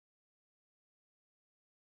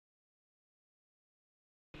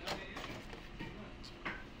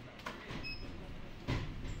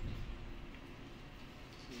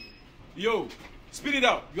Yo, speed it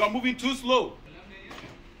up. You are moving too slow.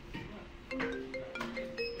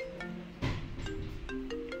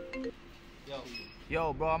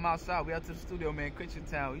 Yo, bro, I'm outside. We out to the studio, man. Critch in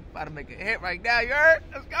town. We about to make a hit right now. You heard?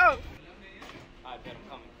 Let's go. I bet I'm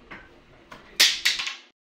coming.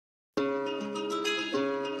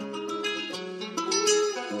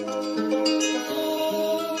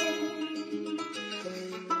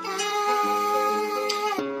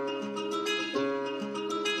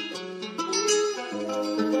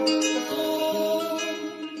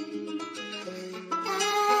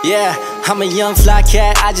 Yeah, I'm a young fly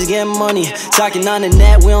cat, I just get money. Talking on the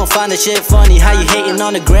net, we don't find the shit funny. How you hating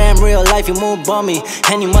on the gram, real life you move bummy.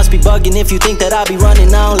 And you must be bugging if you think that I'll be running.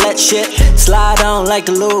 I don't let shit slide, I don't like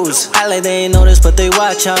to lose. I like they ain't notice, but they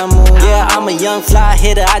watch how I move. Yeah, I'm a young fly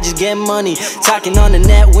hitter, I just get money. Talking on the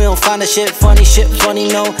net, we don't find the shit funny. Shit funny,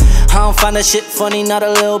 no, I don't find that shit funny, not a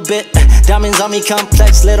little bit. Diamonds on me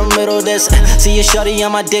complex, little middle this. See you shorty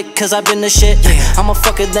on my dick, cause I been the shit. I'm a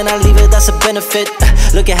fucker, then I leave it, that's a benefit.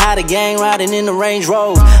 Look at how the gang riding in the Range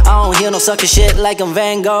Rover. I don't hear no sucker shit like I'm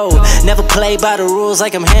Van Gogh. Never play by the rules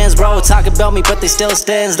like I'm Hands, bro. Talk about me, but they still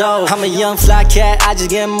stands though. I'm a young fly cat, I just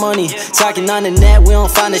get money. Talking on the net, we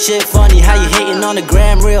don't find the shit funny. How you hating on the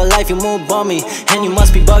gram, real life you move bummy. And you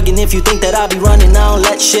must be bugging if you think that I'll be running. I don't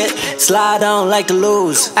let shit slide, I don't like to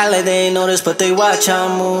lose. I like they ain't notice, but they watch how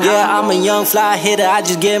I move. Yeah, I'm a young fly hitter, I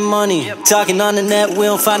just get money. Talking on the net, we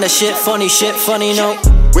don't find that shit funny, no.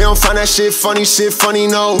 We don't find that shit funny,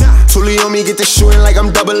 no. Tully on me, get the shooting like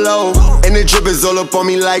I'm double O. And the drip is all up on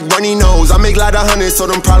me like runny nose. I make lot of hundreds, so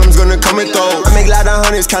them problems gonna come and throw. I make lot of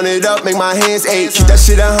hundreds, count it up, make my hands ache. Keep that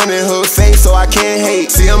shit 100, hood face, so I can't hate.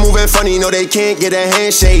 See I'm moving funny, no they can't get a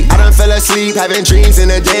handshake. I done fell asleep, having dreams in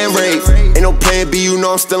a damn rave. Ain't no plan B, you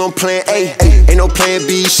know I'm still on plan A. Ain't no plan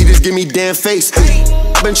B, she just give me damn face.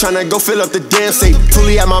 I've been tryna go fill up the damn safe.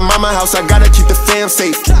 Tully at my mama house, I gotta keep the fam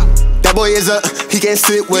safe. That boy is he can't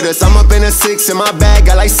sit with us. I'm up in a 6, in my bag,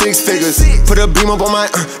 got like 6 figures. Put a beam up on my,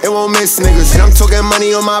 it won't miss niggas. And I'm talking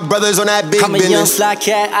money on my brothers on that big business. I'm a young fly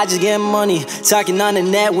cat, I just get money. Talking on the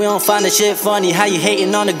net, we don't find the shit funny. How you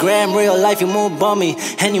hating on the gram, real life you move bummy.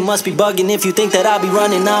 And you must be bugging if you think that I'll be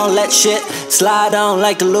running. I don't let shit slide, I don't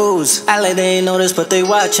like to lose. I like they ain't notice, but they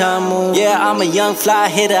watch how I move. Yeah, I'm a young fly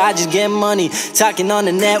hitter, I just get money. Talking on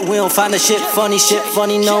the net, we don't find the shit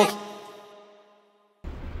funny, no.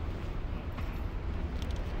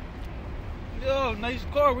 Yo, nice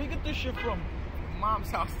car. Where you get this shit from?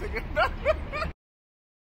 Mom's house, nigga.